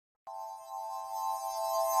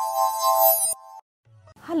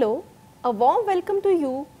Hello, a warm welcome to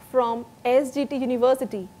you from SGT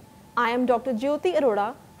University. I am Dr. Jyoti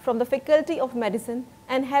Arora from the Faculty of Medicine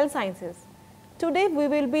and Health Sciences. Today we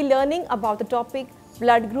will be learning about the topic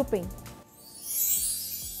blood grouping.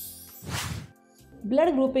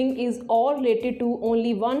 Blood grouping is all related to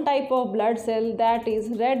only one type of blood cell, that is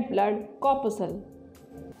red blood corpuscle.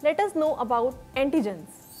 Let us know about antigens.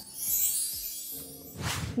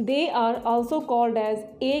 They are also called as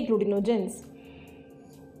agglutinogens.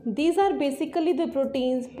 These are basically the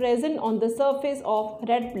proteins present on the surface of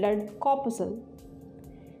red blood corpuscle.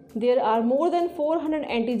 There are more than 400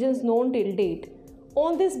 antigens known till date.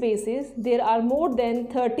 On this basis, there are more than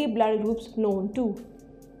 30 blood groups known too.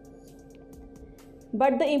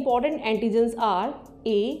 But the important antigens are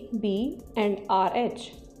A, B and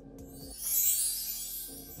RH.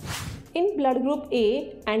 In blood group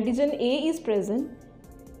A, antigen A is present.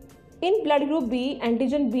 In blood group B,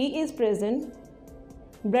 antigen B is present.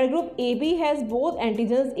 Blood group AB has both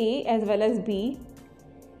antigens A as well as B,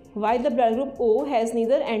 while the blood group O has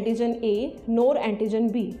neither antigen A nor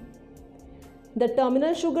antigen B. The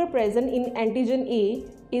terminal sugar present in antigen A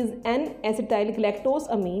is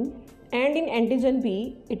N-acetyl-galactosamine and in antigen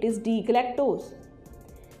B it is D-galactose.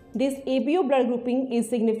 This ABO blood grouping is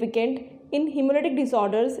significant in hemolytic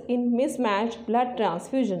disorders in mismatched blood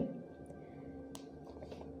transfusion.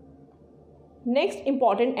 Next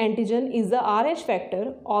important antigen is the RH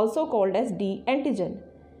factor, also called as D antigen.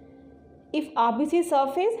 If RBC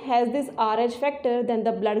surface has this RH factor, then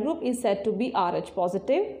the blood group is said to be RH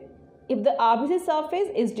positive. If the RBC surface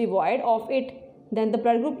is devoid of it, then the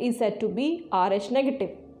blood group is said to be RH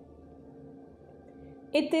negative.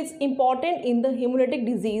 It is important in the hemolytic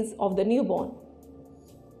disease of the newborn.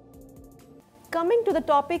 Coming to the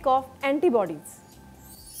topic of antibodies.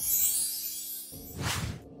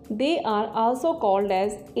 They are also called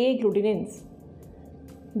as agglutinogens.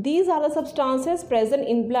 These are the substances present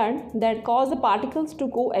in blood that cause the particles to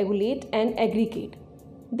coagulate and aggregate.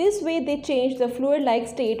 This way they change the fluid-like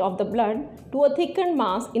state of the blood to a thickened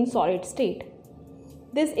mass in solid state.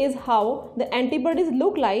 This is how the antibodies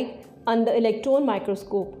look like under electron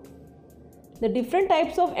microscope. The different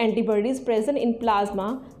types of antibodies present in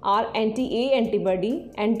plasma are anti-A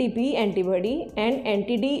antibody, anti-B antibody and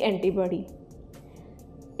anti-D antibody.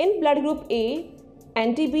 In blood group A,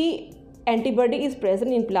 anti-B antibody is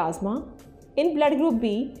present in plasma. In blood group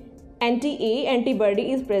B, anti-A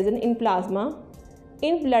antibody is present in plasma.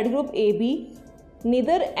 In blood group AB,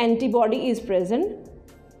 neither antibody is present.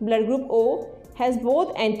 Blood group O has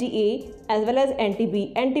both anti-A as well as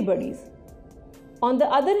anti-B antibodies. On the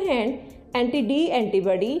other hand, anti-D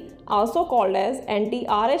antibody, also called as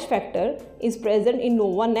anti-RH factor, is present in no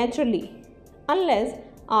one naturally, unless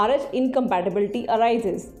RH incompatibility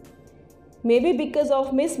arises, maybe because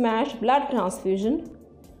of mismatched blood transfusion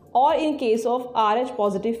or in case of RH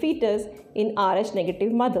positive fetus in RH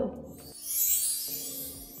negative mother.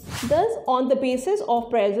 Thus, on the basis of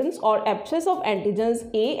presence or absence of antigens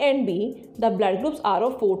A and B, the blood groups are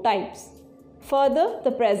of 4 types. Further,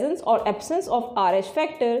 the presence or absence of RH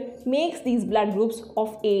factor makes these blood groups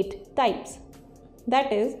of 8 types.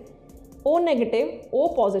 That is, O negative,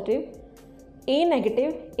 O positive, A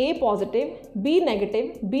negative, A positive, B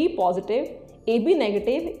negative, B positive, AB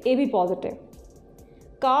negative, AB positive.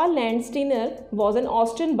 Karl Landsteiner was an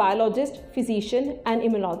Austrian biologist, physician and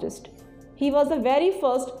immunologist. He was the very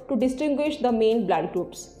first to distinguish the main blood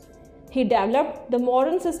groups. He developed the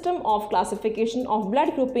modern system of classification of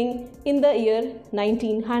blood grouping in the year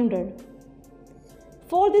 1900.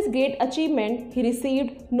 For this great achievement, he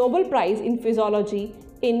received Nobel Prize in Physiology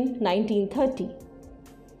in 1930.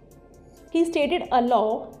 He stated a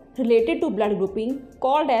law related to blood grouping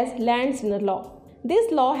called as Landsteiner law. This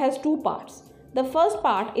law has 2 parts. The first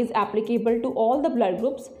part is applicable to all the blood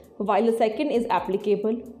groups, while the second is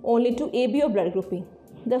applicable only to ABO blood grouping.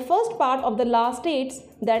 The first part of the law states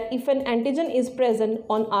that if an antigen is present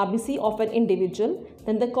on RBC of an individual,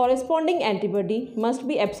 then the corresponding antibody must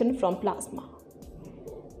be absent from plasma.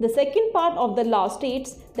 The second part of the law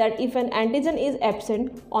states that if an antigen is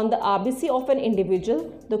absent on the RBC of an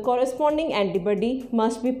individual, the corresponding antibody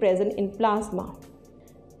must be present in plasma.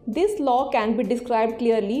 This law can be described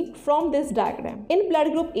clearly from this diagram. In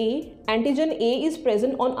blood group A, antigen A is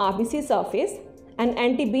present on RBC surface and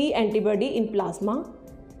anti-B antibody in plasma.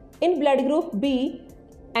 In blood group B,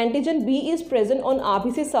 antigen B is present on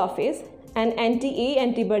RBC surface and anti-A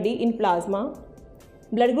antibody in plasma.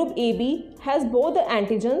 Blood group AB has both the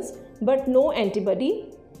antigens but no antibody,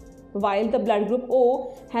 while the blood group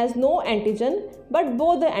O has no antigen but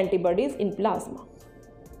both the antibodies in plasma.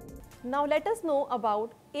 Now let us know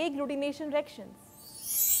about agglutination reactions.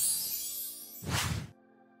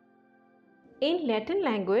 In Latin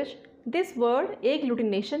language, this word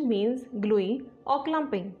agglutination means gluing or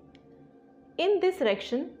clumping. In this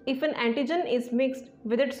reaction, if an antigen is mixed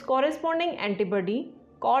with its corresponding antibody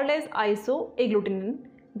called as isoagglutinin,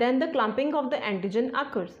 then the clumping of the antigen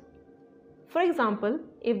occurs. For example,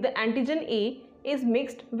 if the antigen A is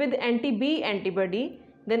mixed with anti-B antibody,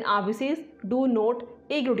 then RBCs do not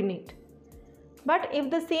agglutinate. But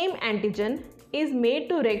if the same antigen is made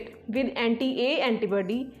to react with anti-A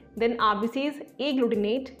antibody, then RBCs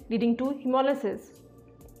agglutinate, leading to hemolysis.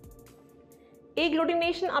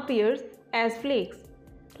 Agglutination appears as flakes.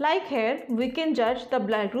 Like here, we can judge the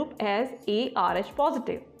blood group as ARH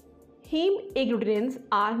positive. Heme agglutinins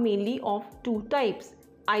are mainly of two types,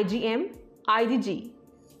 IgM, IgG.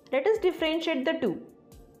 Let us differentiate the two.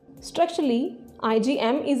 Structurally,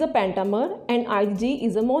 IgM is a pentamer and IgG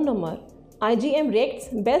is a monomer. IgM reacts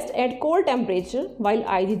best at cold temperature while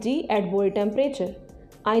IgG at body temperature.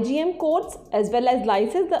 IgM coats as well as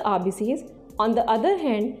lyses the RBCs. On the other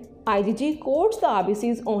hand, IgG coats the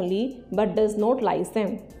RBCs only but does not lyse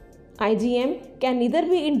them. IgM can neither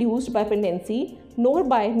be induced by pregnancy nor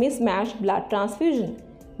by mismatched blood transfusion,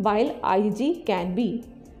 while IgG can be.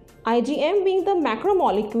 IgM, being the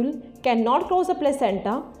macromolecule, cannot cross the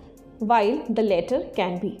placenta, while the latter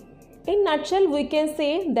can be. In nutshell, we can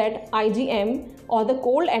say that IgM or the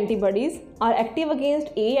cold antibodies are active against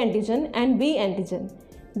A antigen and B antigen.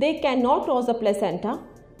 They cannot cross the placenta.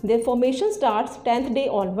 Their formation starts 10th day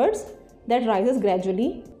onwards, that rises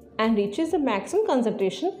gradually and reaches the maximum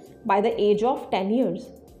concentration by the age of 10 years.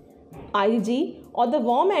 IgG or the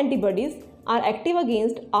warm antibodies are active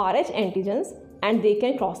against Rh antigens and they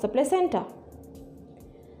can cross the placenta.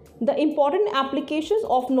 The important applications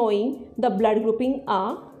of knowing the blood grouping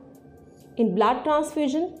are in blood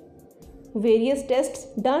transfusion, various tests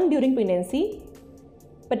done during pregnancy,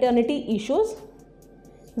 paternity issues,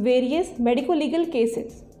 various medico-legal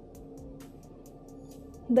cases.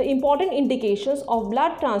 The important indications of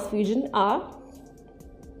blood transfusion are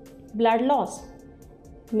blood loss,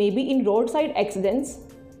 maybe in roadside accidents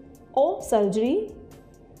or surgery,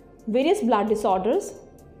 various blood disorders,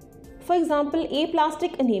 for example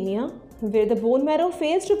aplastic anemia where the bone marrow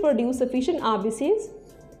fails to produce sufficient RBCs,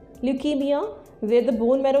 leukemia where the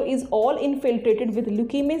bone marrow is all infiltrated with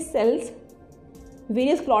leukemous cells,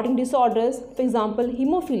 various clotting disorders, for example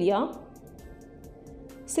hemophilia,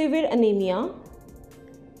 severe anemia,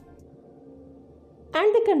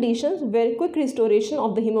 and the conditions where quick restoration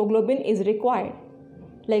of the hemoglobin is required,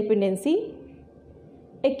 like pregnancy,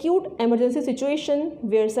 acute emergency situation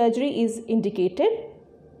where surgery is indicated,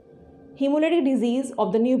 hemolytic disease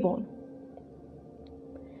of the newborn.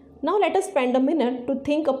 Now let us spend a minute to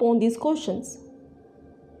think upon these questions.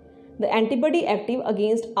 The antibody active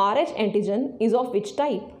against Rh antigen is of which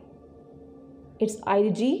type? It's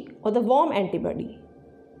IgG or the warm antibody.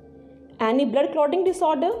 Any blood clotting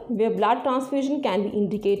disorder where blood transfusion can be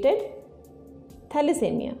indicated?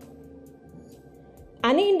 Thalassemia.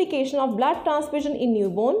 Any indication of blood transfusion in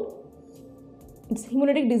newborn? It's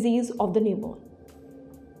hemolytic disease of the newborn.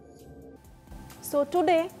 So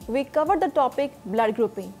today we covered the topic blood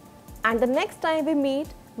grouping, and the next time we meet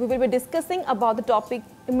we will be discussing about the topic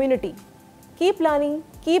immunity. Keep learning,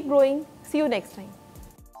 keep growing. See you next time.